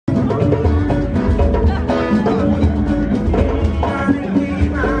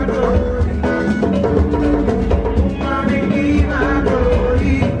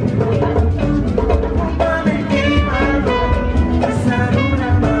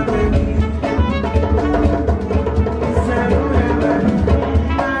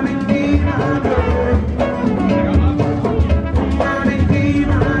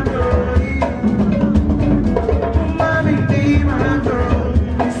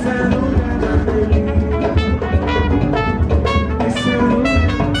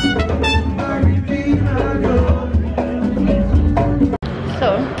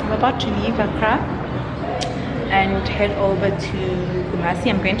head over to Kumasi.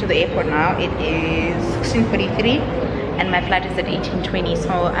 I'm going to the airport now. It is 16:43 and my flight is at 18:20, so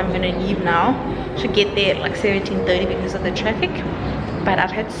I'm gonna leave now. Should get there at like 17:30 because of the traffic. But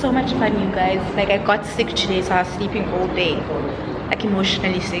I've had so much fun, you guys. Like, I got sick today, so I was sleeping all day, like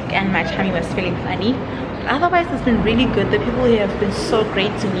emotionally sick, and my tummy was feeling funny. But otherwise, it's been really good. The people here have been so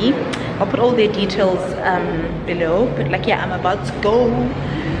great to me. I'll put all their details below. But like, yeah, I'm about to go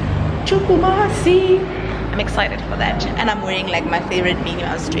to Kumasi. I'm excited for that, and I'm wearing like my favorite Minnie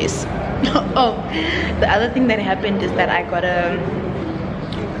Mouse dress. Oh, the other thing that happened is that I got there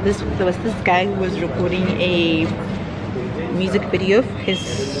was this guy who was recording a music video for his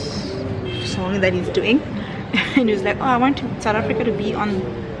song that he's doing, and he was like, oh, I want South Africa to be on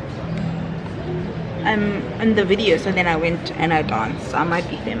the video. So then I went and I danced. So I might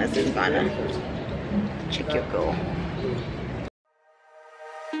be famous in Ghana. Check your girl.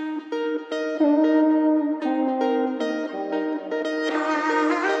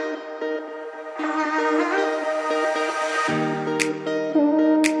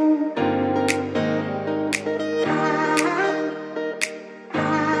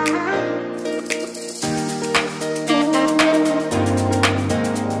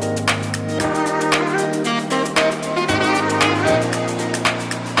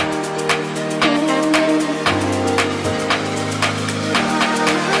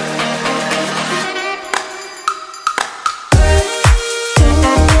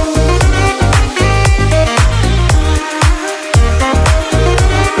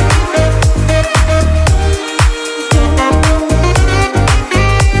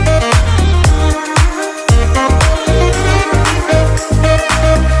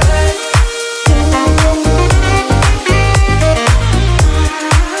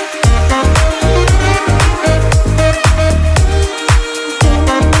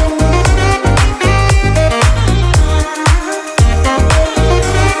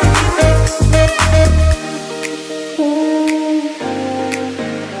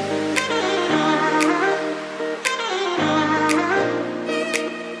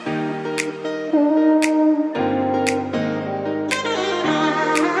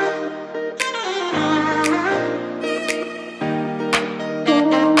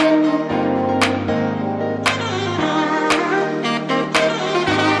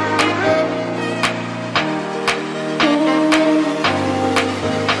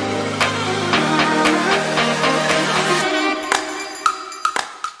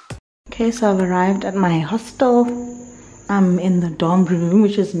 Okay, so I've arrived at my hostel. I'm in the dorm room,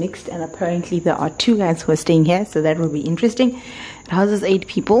 which is mixed, and apparently there are 2 guys who are staying here, so that will be interesting. It houses 8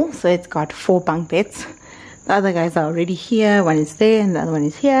 people, so it's got 4 bunk beds. The other guys are already here. One is there and the other one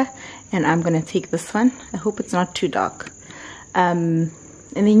is here, and I'm gonna take this one. I hope it's not too dark. And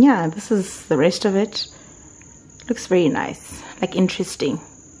then yeah, this is the rest of it. Looks very nice, like interesting.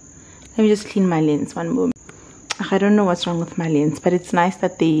 Let me just clean my lens one moment. I don't know what's wrong with my lens, but it's nice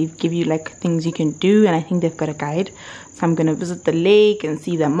that they give you like things you can do, and I think they've got a guide. So I'm gonna visit the lake and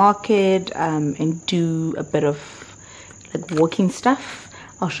see the market and do a bit of like walking stuff.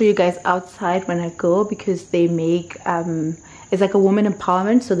 I'll show you guys outside when I go, because they make it's like a woman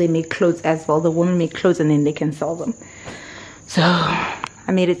empowerment, so they make clothes as well. The women make clothes and then they can sell them. So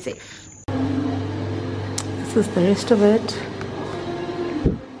I made it safe. This is the rest of it.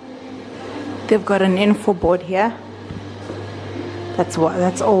 They've got an info board here. That's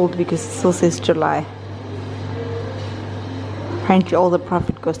old because it still says July. Apparently all the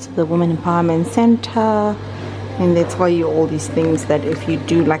profit goes to the Women Empowerment Center, and they tell you all these things, that if you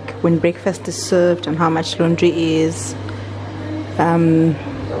do, like when breakfast is served and how much laundry is.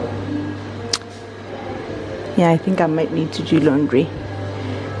 Yeah, I think I might need to do laundry.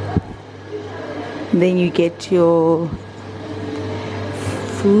 Then you get your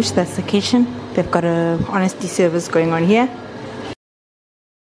food. That's the kitchen. They've got a honesty service going on here.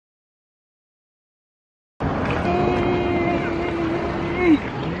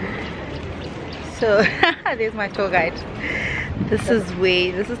 So there's my tour guide. This is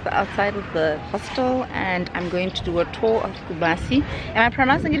the outside of the hostel, and I'm going to do a tour of Kumasi. Am I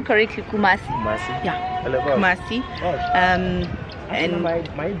pronouncing it correctly? Kumasi? Kumasi. Yeah. Kumasi. And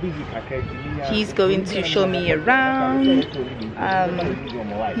he's going to show me around.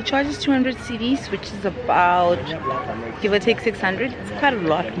 He charges 200 cedis, which is about, give or take, 600. It's quite a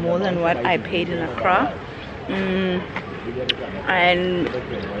lot more than what I paid in Accra. And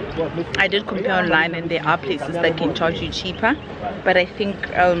I did compare online, and there are places that can charge you cheaper, but I think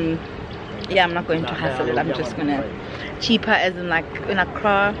yeah, I'm not going to hassle it. I'm just gonna cheaper, as in like in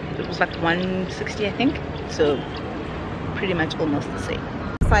Accra it was like 160, I think, so pretty much almost the same.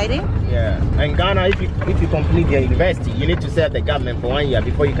 fighting? Yeah. And Ghana, if you complete your university, you need to serve the government for 1 year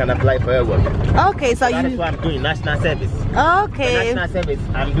before you can apply for a work. Okay, so that is what I'm doing, national service. Okay. The national service,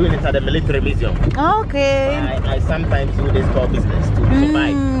 I'm doing it at the military museum. Okay. I sometimes do this call business to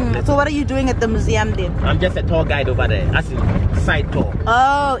survive. So what are you doing at the museum then? I'm just a tour guide over there. As in side tour.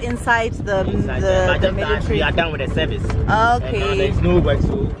 Oh, inside the military. We are done with the service. Okay. And now there's no work,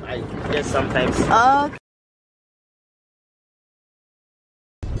 so I just sometimes. Okay.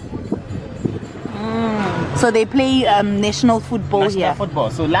 So they play national football here. National football.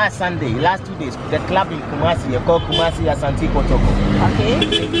 So last 2 days, the club in Kumasi, called Kumasi Asante Kotoko. Okay.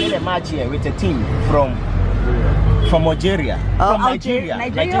 They played a match here with a team from Algeria. Oh, from Nigeria.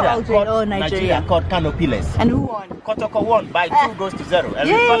 Nigeria called Canopiles. And who won? Kotoko won by 2 goals to 0. And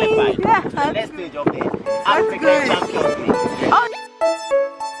we qualified to the next stage of the African Champions League. Oh.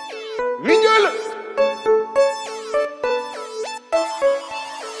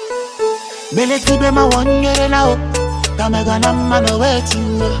 Beleti be ma 1 year now. Kamega na mano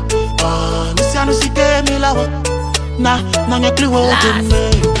waiting. Luciano site mi lawo. Na nye kliwo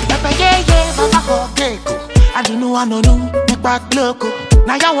jeme. Pepe ye baba ho keko. Adinu anonu me back loko.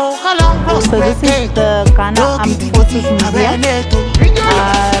 Na yawo kala roast. So this is the Ghana Armed Forces Museum.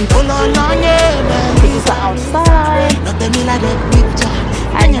 This is outside. Not the me like the picture.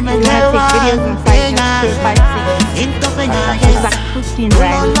 And you can take videos inside just for 5 seconds. It's like 15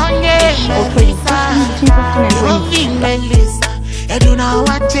 rand or 20, 15 and 20. Eduna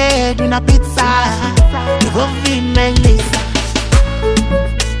wache, eduna pizza.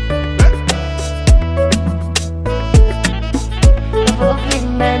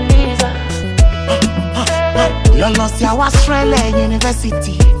 Melissa. Lolosia was Australia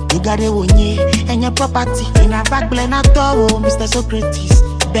University. You got a wonye and your property. In a back blend at all, Mr. Socrates.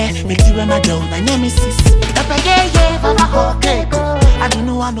 Be me my down and nemesis. I don't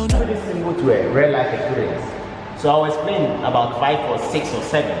know. I don't know. This symbol to a real life experience. So I'll explain about 5 or 6 or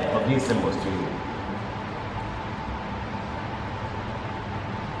 7 of these symbols to you.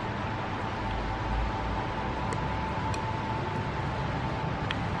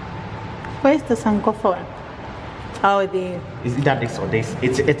 Where's the Sankophone? Oh, the. Is it that this or this?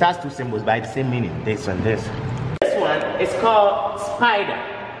 It has 2 symbols by the same meaning, this and this. This one is called spider.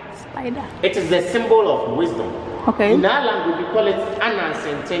 Spider. It is the symbol of wisdom. Okay. In our language, we call it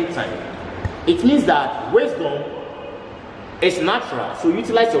Anansententan. It means that wisdom is natural, so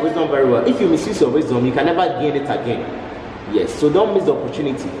utilize your wisdom very well. If you misuse your wisdom, you can never gain it again. Yes, so don't miss the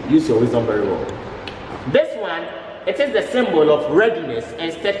opportunity. Use your wisdom very well. This one, it is the symbol of readiness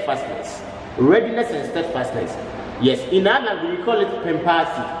and steadfastness. Readiness and steadfastness. Yes, in our language, we call it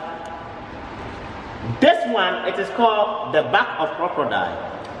Pempasi. This one, it is called the back of crocodile.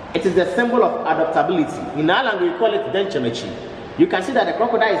 It is the symbol of adaptability. In our language, we call it Denchemechi. You can see that the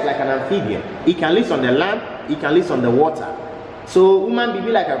crocodile is like an amphibian. It can live on the land, it can live on the water. So, woman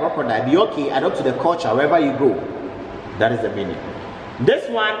be like a crocodile, be okay, adapt to the culture wherever you go. That is the meaning. This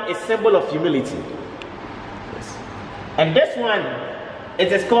one is symbol of humility. Yes. And this one,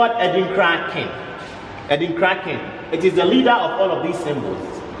 it is called Edinkra King. Edinkra King. It is the leader of all of these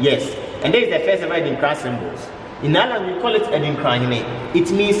symbols. Yes. And this is the first ever Edinkra symbols. In Ireland, we call it Edinkra.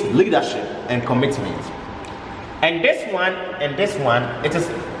 It means leadership and commitment. And this one, it is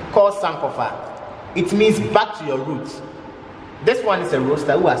called Sankofa. It means back to your roots. This one is a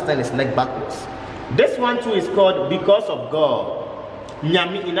rooster who has turned his neck backwards. This one too is called because of God.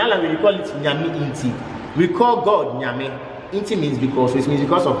 Nyami, in Ireland we call it Nyami Inti. We call God Nyami. Inti means because, which means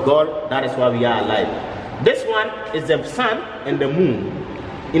because of God, that is why we are alive. This one is the sun and the moon.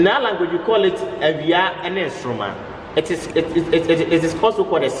 In our language we call it Evia and instrument. It is also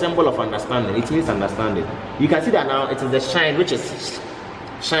called a symbol of understanding. It means understanding. You can see that now it is the shine which is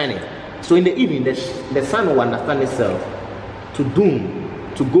shining. So in the evening the sun will understand itself to doom,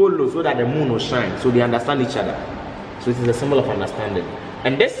 to go low so that the moon will shine. So they understand each other. So it is a symbol of understanding.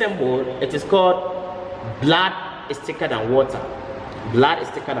 And this symbol, it is called blood is thicker than water. Blood is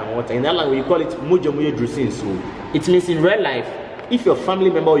thicker than water. In that language we call it Mujomuye Drusin. So it means in real life, if your family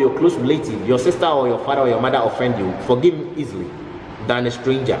member or your close relative, your sister or your father or your mother offend you, forgive him easily than a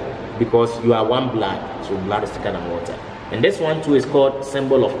stranger, because you are one blood. So blood is thicker than water. And this one too is called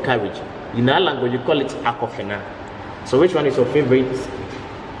symbol of courage. In our language, you call it akofena. So which one is your favorite?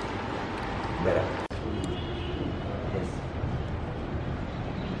 Better. Yes.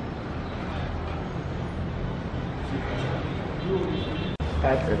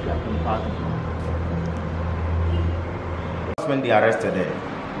 That's it, when they arrested her.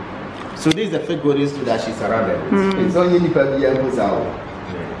 So this is the fake golden stool that she's surrounded with. It's only if I be able to.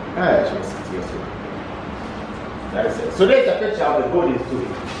 That is it. So there's a picture of the golden stool.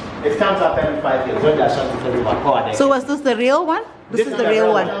 It comes out every 5 years when they are shot to every power. So was this the real one? This is the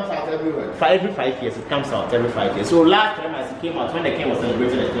real one. It comes out everywhere. For every 5 years, it comes out every 5 years. So last time as it came out, when the king was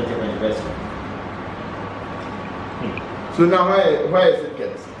celebrating the 20th anniversary. So now where is it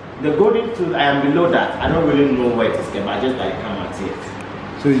kept? The golden stool, I am below that. I don't really know where it is kept. I just like come and see it.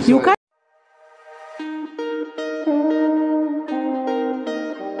 So You can.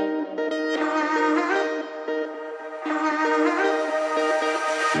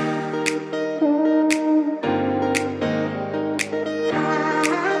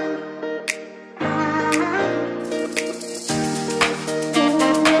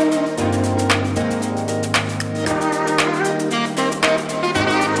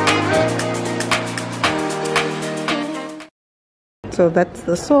 So that's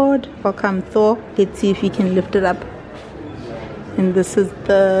the sword. Welcome Thor. Let's see if we can lift it up. And this is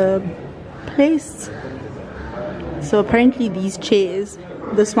the place. So apparently these chairs,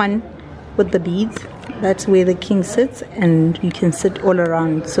 this one with the beads, that's where the king sits, and you can sit all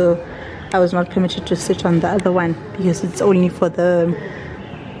around. So I was not permitted to sit on the other one because it's only for the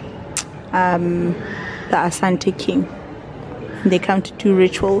Asante king. They come to do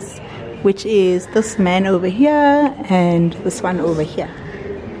rituals, which is this man over here and this one over here.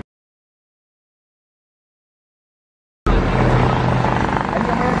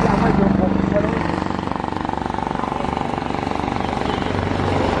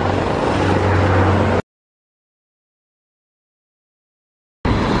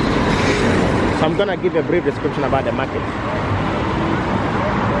 So I'm gonna give a brief description about the market.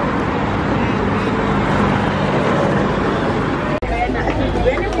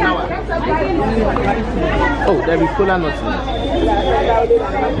 Oh, there be cola nuts in it.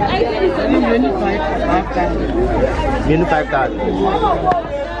 Menu 5,000.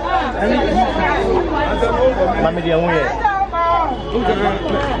 Mami, dear, one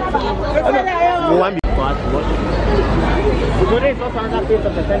today is also another face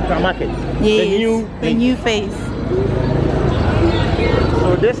of the central market. Yes, the new face.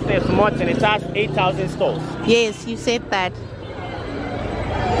 So this is much and it has 8,000 stores. Yes, you said that.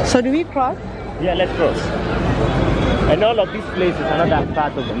 So do we cross? Yeah, let's cross. And all of these places are another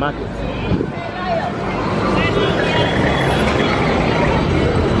part of the market.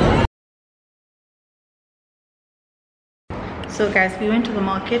 So guys, we went to the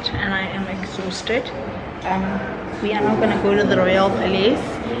market and I am exhausted. We are now going to go to the Royal Palace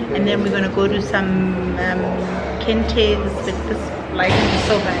and then we're going to go to some Kentes with this light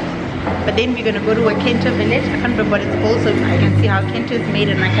so bad. But then we're going to go to a Kente village. I can't remember what it's called, so I can see how Kente is made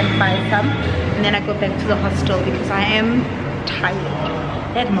and I can buy some. And then I go back to the hostel because I am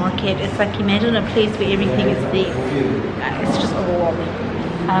tired. That market, it's like, imagine a place where everything is there. It's just overwhelming.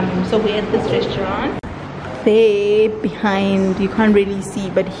 So we're at this restaurant. There behind, you can't really see,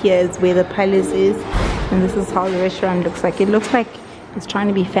 but here is where the palace is. And this is how the restaurant looks like. It looks like it's trying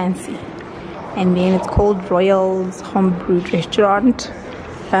to be fancy. And then it's called Royal's Homebrewed Restaurant.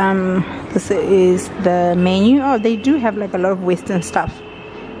 This is the menu. Oh, they do have like a lot of Western stuff,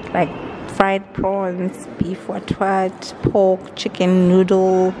 like fried prawns, beef wat, pork, chicken,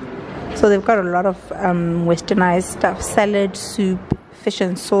 noodle. So they've got a lot of westernized stuff: salad, soup, fish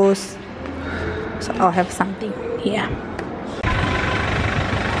and sauce. So I'll have something here.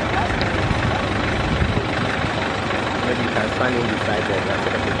 Maybe you can stand in beside there.